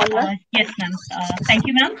do the honor. Yes, ma'am. Thank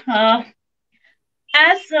you, ma'am.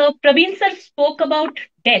 As Praveen sir spoke about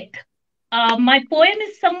death, my poem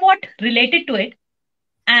is somewhat related to it,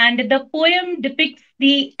 and the poem depicts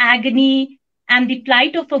the agony and the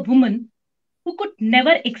plight of a woman who could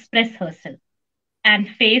never express herself and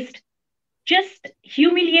faced just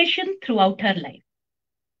humiliation throughout her life.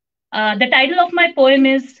 The title of my poem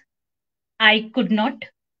is I Could Not,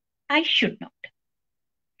 I Should Not.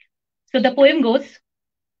 So the poem goes: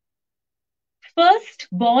 First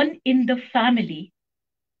born in the family,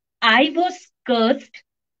 I was cursed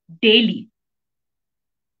daily,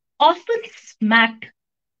 often smacked.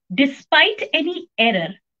 Despite any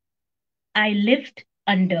error, I lived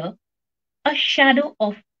under a shadow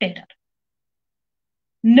of terror.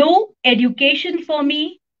 No education for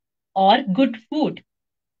me or good food.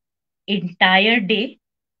 Entire day,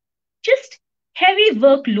 just heavy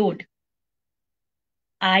workload.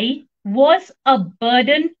 I was a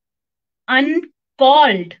burden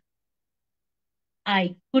uncalled.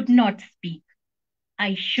 I could not speak.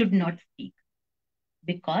 I should not speak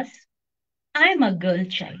because I'm a girl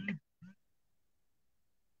child.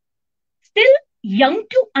 Still young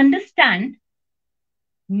to understand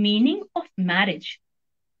meaning of marriage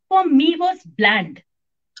for me was bland.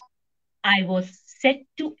 I was set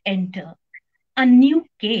to enter a new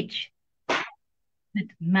cage with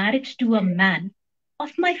marriage to a man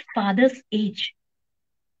of my father's age.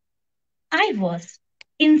 I was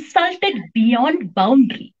insulted beyond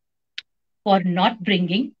boundary. for not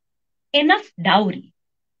bringing enough dowry.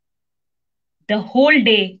 The whole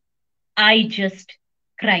day I just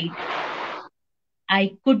cried.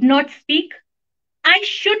 I could not speak. I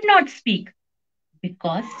should not speak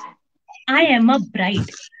because I am a bride.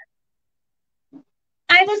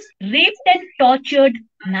 I was raped and tortured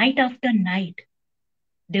night after night.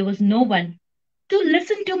 There was no one to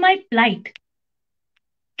listen to my plight.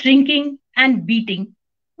 Drinking and beating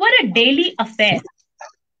were a daily affair.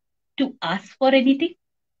 To ask for anything,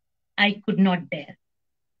 I could not dare.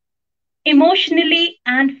 Emotionally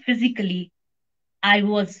and physically, I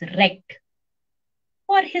was wrecked.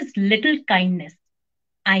 For his little kindness,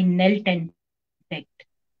 I knelt and begged.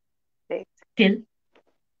 Still,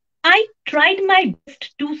 I tried my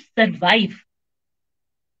best to survive.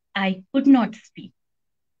 I could not speak.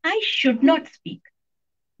 I should not speak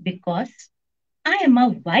because I am a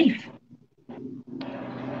wife.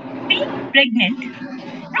 Being pregnant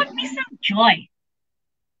brought me some joy.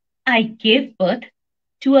 I gave birth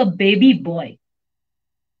to a baby boy.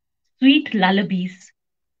 Sweet lullabies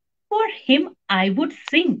for him I would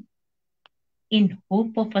sing in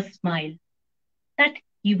hope of a smile that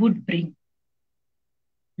he would bring.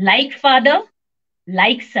 Like father,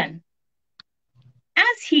 like son,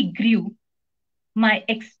 as he grew, my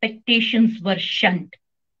expectations were shunned.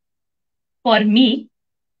 For me,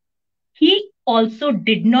 he also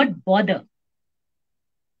did not bother.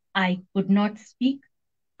 I could not speak.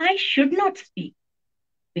 I should not speak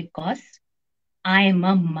because I am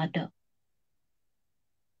a mother.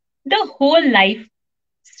 The whole life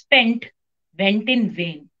spent went in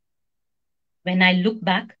vain. When I look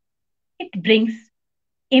back, it brings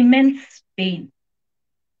immense pain.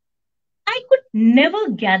 I could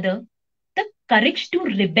never gather the courage to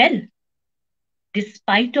rebel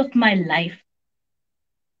despite of my life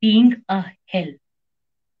being a hell.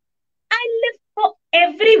 I live for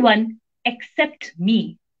everyone except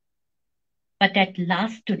me. But at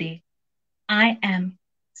last today, I am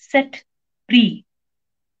set free.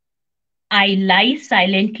 I lie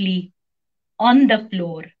silently on the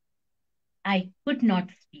floor. I could not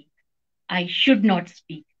speak. I should not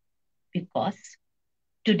speak because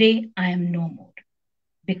today I am no more.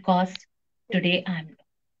 Because today I am no.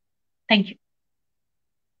 Thank you.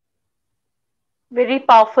 Very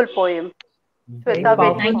powerful poem. Very Shweta, very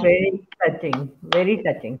powerful, Thank powerful. you. very touching, very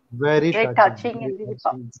touching. Very Very touching, touching very and very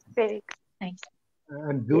powerful. touching, Very, Thanks.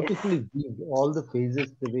 and yes. beautifully weaved. All the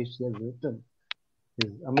phases, the way she has written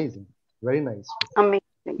is amazing. Very nice. Amazing.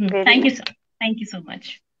 Very Thank you, nice. sir. Thank you so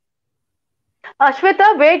much.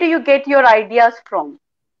 Shweta, where do you get your ideas from?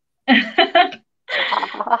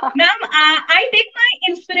 Ma'am, I take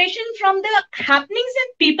my inspiration from the happenings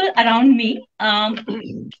and people around me.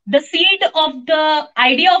 The seed of the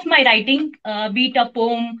idea of my writing, be it a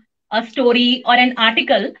poem, a story, or an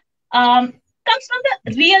article, comes from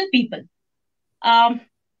the real people. Um,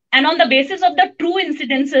 and on the basis of the true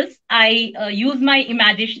incidences, I use my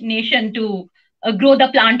imagination to grow the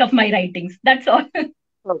plant of my writings. That's all.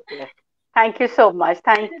 Okay. Thank you so much.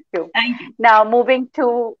 Thank you. Thank you. Now, moving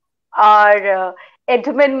to our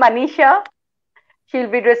admin Manisha. She'll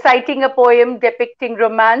be reciting a poem depicting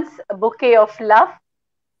romance, a bouquet of love,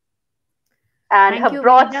 and Thank her you,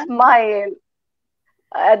 broad Waheeda. smile.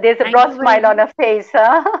 There's a Thank broad you, smile on Waheeda. her face.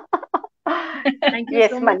 Huh? Thank you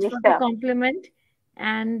Yes, so much for the Manisha. compliment.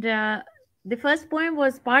 And the first poem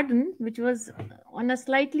was Pardon, which was on a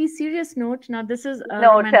slightly serious note. Now, this is a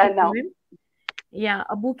No romantic turn now. poem. Yeah,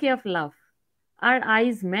 a bouquet of love. Our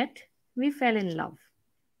eyes met, we fell in love.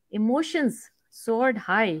 Emotions soared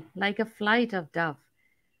high like a flight of dove.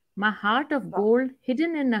 My heart of gold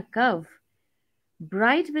hidden in a curve,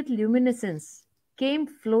 bright with luminescence, came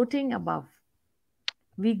floating above.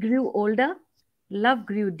 We grew older, love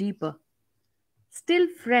grew deeper, still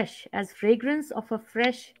fresh as fragrance of a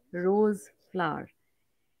fresh rose flower.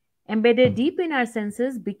 Embedded deep in our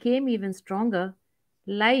senses became even stronger.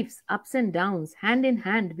 Life's ups and downs, hand in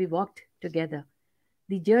hand, we walked together.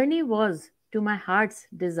 The journey was to my heart's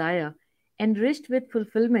desire, enriched with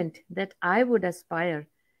fulfillment that I would aspire.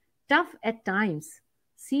 Tough at times,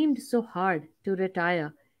 seemed so hard to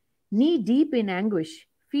retire, knee deep in anguish,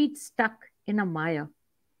 feet stuck in a mire.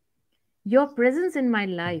 Your presence in my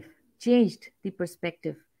life changed the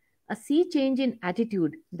perspective, a sea change in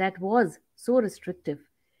attitude that was so restrictive.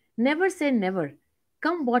 Never say never,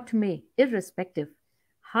 come what may, irrespective.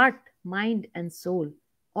 Heart, mind, and soul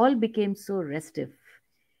all became so restive.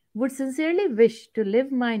 Would sincerely wish to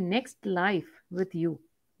live my next life with you.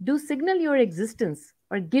 Do signal your existence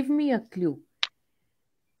or give me a clue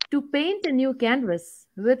to paint a new canvas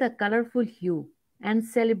with a colorful hue and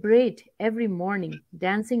celebrate every morning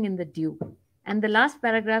dancing in the dew. And the last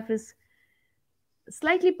paragraph is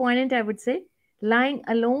slightly poignant, I would say. Lying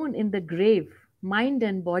alone in the grave, mind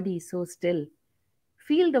and body so still.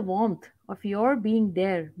 Feel the warmth of your being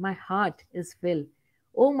there, my heart is filled.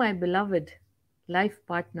 Oh, my beloved life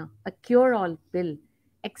partner, a cure all pill.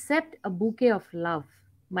 Accept a bouquet of love,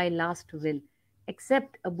 my last will.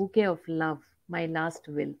 Accept a bouquet of love, my last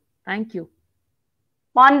will. Thank you.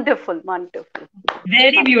 Wonderful, wonderful,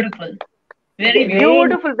 Very wonderful. beautiful. Very Okay, beautiful. Very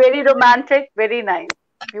beautiful, very romantic, very nice,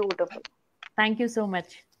 beautiful. Thank you so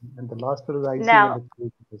much. And the last one is icing on Now, the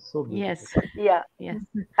cake. It was so beautiful. Yes, yeah, yes.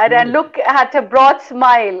 and I Beautiful. look at a broad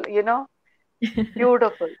smile,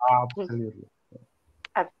 beautiful. Hmm, Absolutely.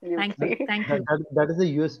 Thank you. absolutely. Thank That, you. that, that is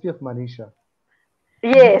the USP of Manisha.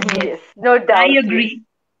 Yes, Yes, yes, no I doubt, yes. agree.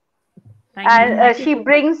 Thank you. And Thank you she so much.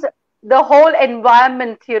 brings the whole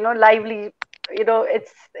environment, lively.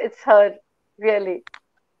 It's her really.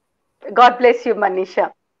 God bless you,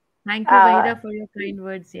 Manisha. Thank you, Uh, Wahida, for your kind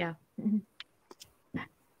words. Yeah.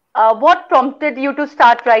 what prompted you to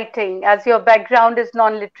start writing, as your background is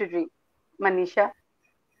non-literary, Manisha?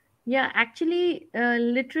 Yeah, actually,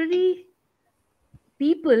 literary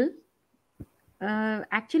people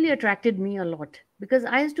actually attracted me a lot because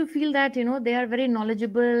I used to feel that they are very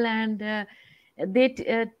knowledgeable and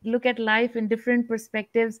they look at life in different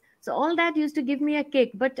perspectives. So all that used to give me a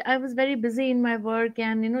kick. But I was very busy in my work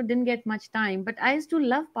and didn't get much time. But I used to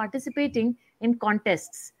love participating in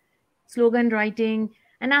contests, slogan writing,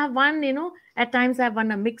 and I've won. At times I've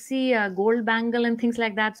won a mixie, a gold bangle, and things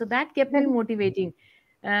like that. So that kept me motivating.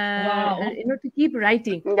 Wow. To keep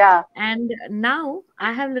writing. Yeah, And now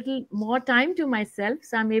I have little more time to myself,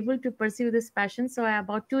 so I'm able to pursue this passion. So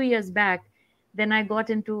about 2 years back, then I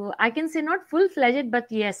got into, I can say not full-fledged, but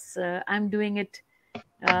yes, I'm doing it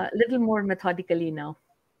a little more methodically now.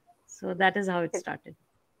 So that is how it started.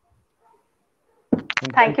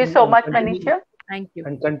 And, thank you so and, much, continue, Manisha. Thank you.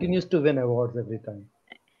 and continues to win awards every time.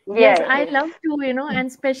 Yes, Yes, I love to, and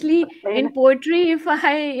especially you know, in poetry, if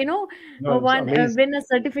I, No, it's amazing. win a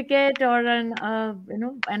certificate or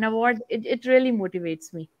an award, it really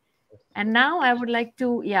motivates me. And now I would like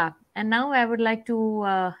to, yeah, and now I would like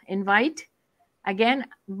to invite again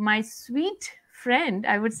my sweet friend,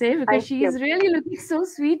 I would say, because thank she you. is really looking so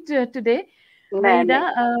sweet today, No, no.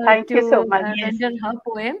 Vaida, Thank you so to much. Yes. render her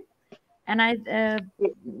poem. And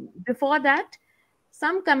before that,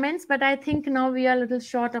 some comments, but I think now we are a little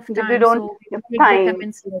short of We time, don't so we have will take the time.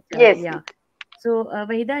 comments later. Yes. Yeah. So,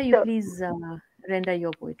 Vaida, you So, please render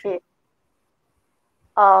your poetry. yeah.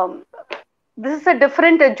 Um, this is a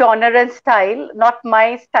different genre and style, not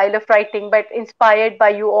my style of writing, but inspired by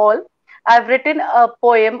you all. I've written a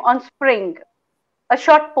poem on spring, a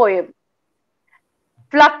short poem.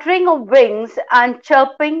 Fluttering of wings and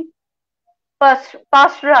chirping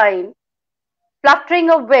passerine, fluttering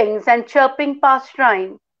of wings and chirping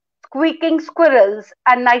passerine, squeaking squirrels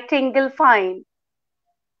and nightingale fine,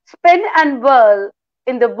 spin and whirl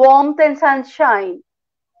in the warmth and sunshine,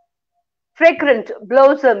 fragrant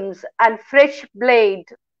blossoms and fresh blade,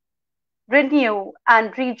 renew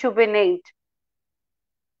and rejuvenate.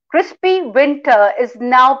 Crispy winter is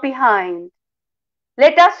now behind.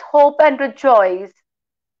 Let us hope and rejoice.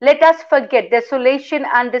 Let us forget desolation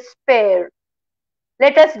and despair.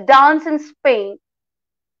 Let us dance and sing.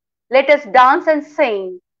 Let us dance and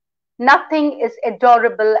sing. Nothing is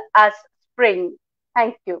adorable as spring.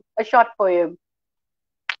 Thank you. A short poem.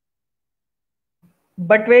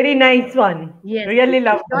 but very nice one. Yes, Really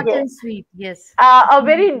loved short it. Yes. and sweet. Yes. A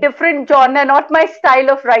very different genre, not my style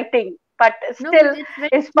of writing, but No, but still it's very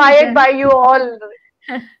sweet. inspired by you all.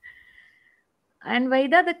 And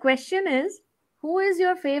Vaida, the question is, who is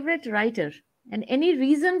your favorite writer? And any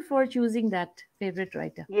reason for choosing that favorite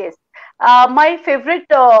writer? Yes. My favorite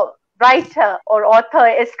writer or author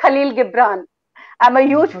is Khalil Gibran. I'm a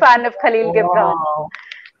huge Okay. fan of Khalil Gibran. Wow.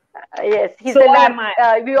 Yes, he's So a am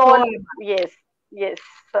I. we So all, am yes, yes.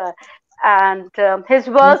 And his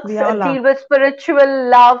Yes, works we all are. deal with spiritual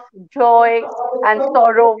love, joy, and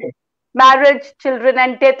sorrow, marriage, children,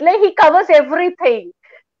 and death. Like he covers everything,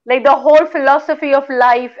 like the whole philosophy of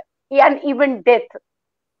life and even death.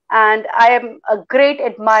 And I am a great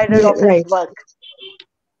admirer Yeah, of his right. work.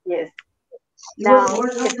 Yes. Now,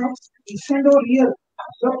 yes,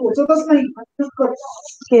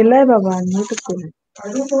 केलाय बाबा NEET केलाय.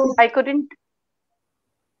 I couldn't.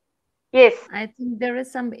 Yes, I think there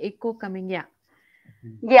is some echo coming. Yeah.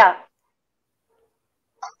 yeah.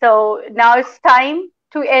 So now it's time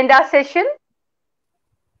to end our session.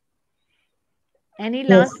 Any Yes.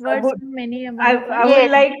 last words from any I, one of I us? would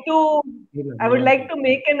Yes, like to Neelam, I would Neelam, like to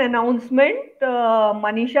make an announcement,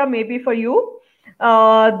 Manisha, maybe for you.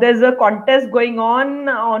 there's a contest going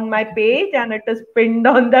on my page, and it is pinned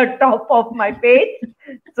on the top of my page.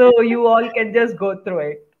 So you all can just go through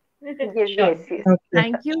it. Yes, Sure. yes, yes. Okay,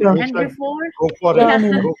 Thank you. sure. And Manisha, before, go for it. yeah, Sure,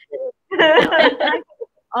 Neelam. Go for it. in fact,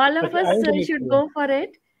 all of Okay, I us will make should sure. go for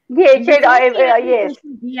it. Yes, And before we end the yes,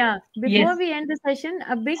 session, yeah, before Yes. we end the session,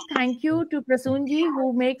 a big thank you to Prasunji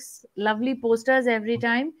who makes lovely posters every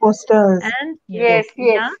time, Posters. and Yes. yes,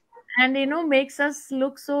 yes, yeah, and makes us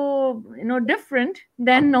look so different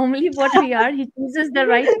than normally what we are. He chooses the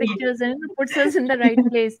right pictures and puts us in the right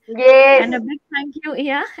place. And yes, a big thank you,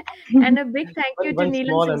 yeah, and a big thank you to One Neelam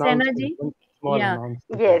small Saxena announcement. ji. One small Yeah,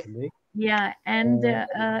 announcement I yes, will make. yeah, and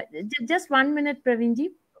Uh, just 1 minute, Pravinji.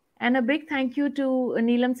 And a big thank you to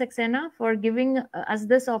Neelam Saxena for giving us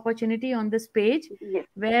this opportunity on this page, yes,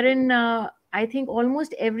 wherein I think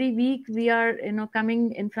almost every week we are,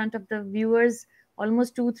 coming in front of the viewers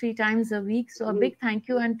almost 2-3 times a week. So a big thank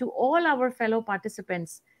you, and to all our fellow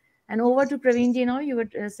participants. And over to Pravinji now. You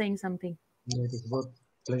were saying something. it is both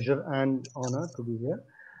pleasure and honor to be here.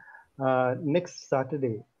 Next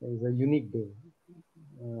Saturday is a unique day.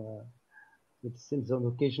 Uh, it's on the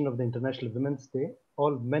occasion of the International Women's Day.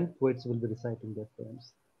 All men poets will be reciting their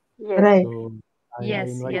poems. yes. Right. So I Yes,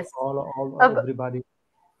 invite yes, all Uh, everybody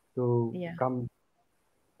to yeah. come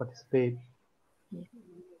participate. yes,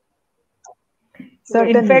 In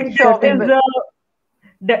Certainly, fact, sure, we will.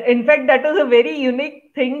 in fact, that is a very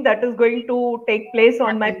unique thing that is going to take place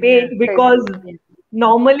on my Happen, page, yeah, Yes, because yes,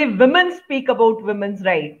 normally women speak about women's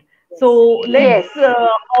right. So yes. yes,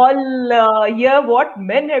 let's all hear what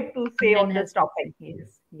men have to say Men on has this to topic. say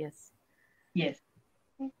yes, yes. Yes.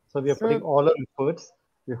 So we are putting So all our efforts.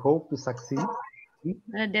 We hope to succeed. Yeah.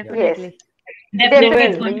 yes. definitely. You Definitely,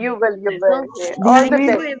 it's will. going Definitely, to you be. will. So Yeah. we All the thank we best.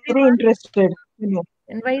 you, very everyone. interested.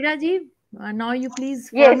 And Vairaji, now you please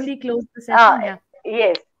Yes, formally close the uh, session. Yeah.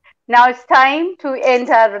 yes. Now it's time to end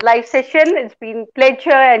our live session. It's been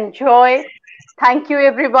pleasure and joy. Thank you,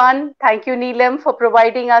 everyone. Thank you, Neelam, for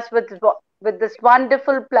providing us with this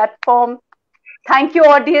wonderful platform. Thank you,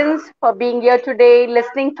 audience, for being here today,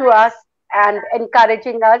 listening to us and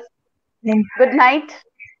encouraging us. Thank, Good night.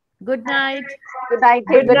 Good night. Good night.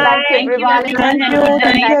 Good Good night, night. Thank you, everyone. everyone. thank Have a you. good Good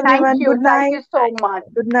Thank night. you, night. Thank everyone. you. Good Thank night. you so much.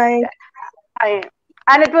 Good night.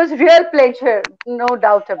 And it was real pleasure, no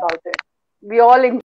doubt about it. We all enjoyed.